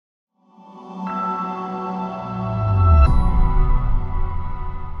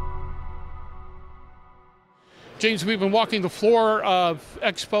James, we've been walking the floor of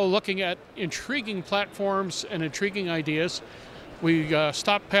Expo looking at intriguing platforms and intriguing ideas. We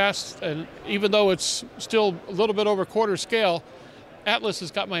stopped past, and even though it's still a little bit over quarter scale, Atlis has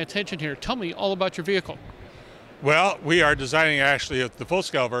got my attention here. Tell me all about your vehicle. Well, we are designing actually the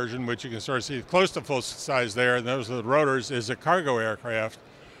full-scale version, which you can sort of see close to full size there, and those are the rotors, is a cargo aircraft,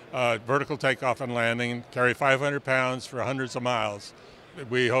 vertical takeoff and landing, carry 500 pounds for hundreds of miles.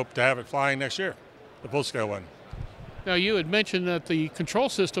 We hope to have it flying next year, the full-scale one. Now, you had mentioned that the control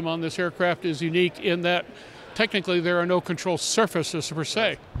system on this aircraft is unique in that technically there are no control surfaces per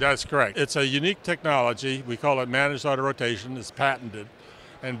se. That's correct. It's a unique technology. We call it managed auto rotation. It's patented.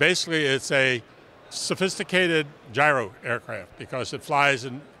 And basically it's a sophisticated gyro aircraft because it flies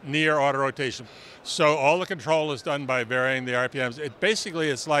in near auto rotation. So all the control is done by varying the RPMs.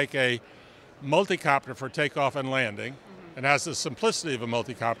 It's like a multicopter for takeoff and landing. And has the simplicity of a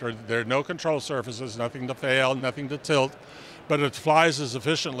multicopter. There are no control surfaces, nothing to fail, nothing to tilt, but it flies as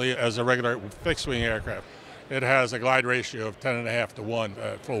efficiently as a regular fixed-wing aircraft. It has a glide ratio of 10.5 to 1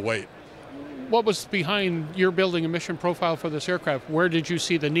 at full weight. What was behind your building a mission profile for this aircraft? Where did you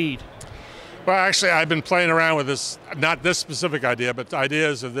see the need? Well, actually, I've been playing around with this, not this specific idea, but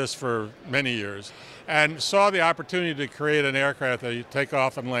ideas of this for many years, and saw the opportunity to create an aircraft that you take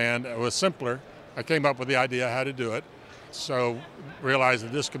off and land. It was simpler. I came up with the idea how to do it. So realized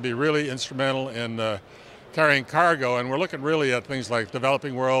that this could be really instrumental in carrying cargo, and we're looking really at things like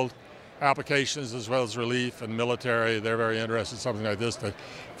developing world applications as well as relief and military. They're very interested in something like this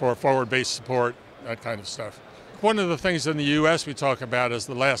for forward-based support, that kind of stuff. One of the things in the U.S. we talk about is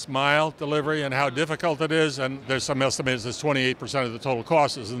the last mile delivery and how difficult it is, and there's some estimates that 28% of the total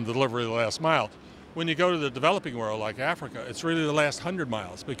cost is in the delivery of the last mile. When you go to the developing world like Africa, it's really the last 100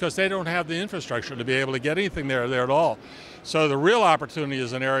 miles because they don't have the infrastructure to be able to get anything there at all. So the real opportunity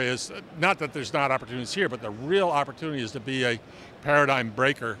is in areas, not that there's not opportunities here, but the real opportunity is to be a paradigm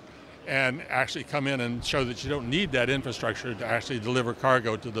breaker and actually come in and show that you don't need that infrastructure to actually deliver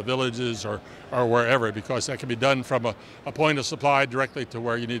cargo to the villages or wherever, because that can be done from a point of supply directly to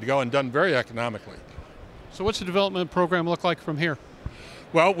where you need to go and done very economically. So what's the development program look like from here?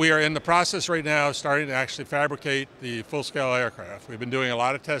 Well, we are in the process right now starting to actually fabricate the full-scale aircraft. We've been doing a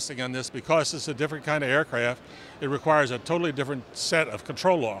lot of testing on this because it's a different kind of aircraft. It requires a totally different set of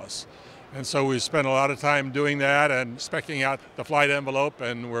control laws. And so we've spent a lot of time doing that and speccing out the flight envelope,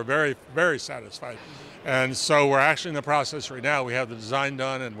 and we're very, very satisfied. And so we're actually in the process right now. We have the design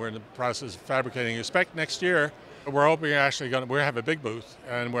done, and we're in the process of fabricating a spec next year. We're hoping we have a big booth,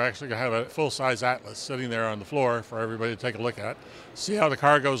 and we're actually going to have a full-size Atlis sitting there on the floor for everybody to take a look at, see how the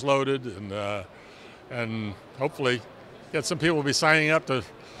cargo's loaded, and hopefully get some people to be signing up to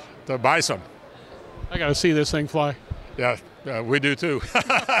buy some. I got to see this thing fly. Yeah, we do too.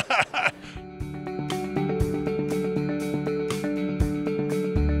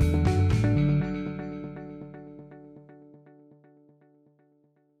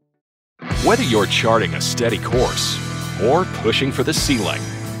 Whether you're charting a steady course or pushing for the ceiling,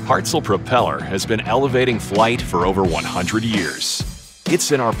 Hartzell Propeller has been elevating flight for over 100 years.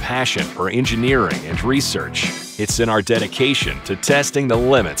 It's in our passion for engineering and research. It's in our dedication to testing the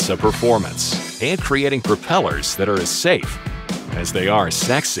limits of performance and creating propellers that are as safe as they are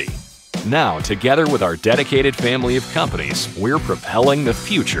sexy. Now, together with our dedicated family of companies, we're propelling the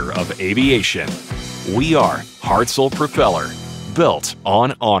future of aviation. We are Hartzell Propeller, built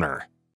on honor.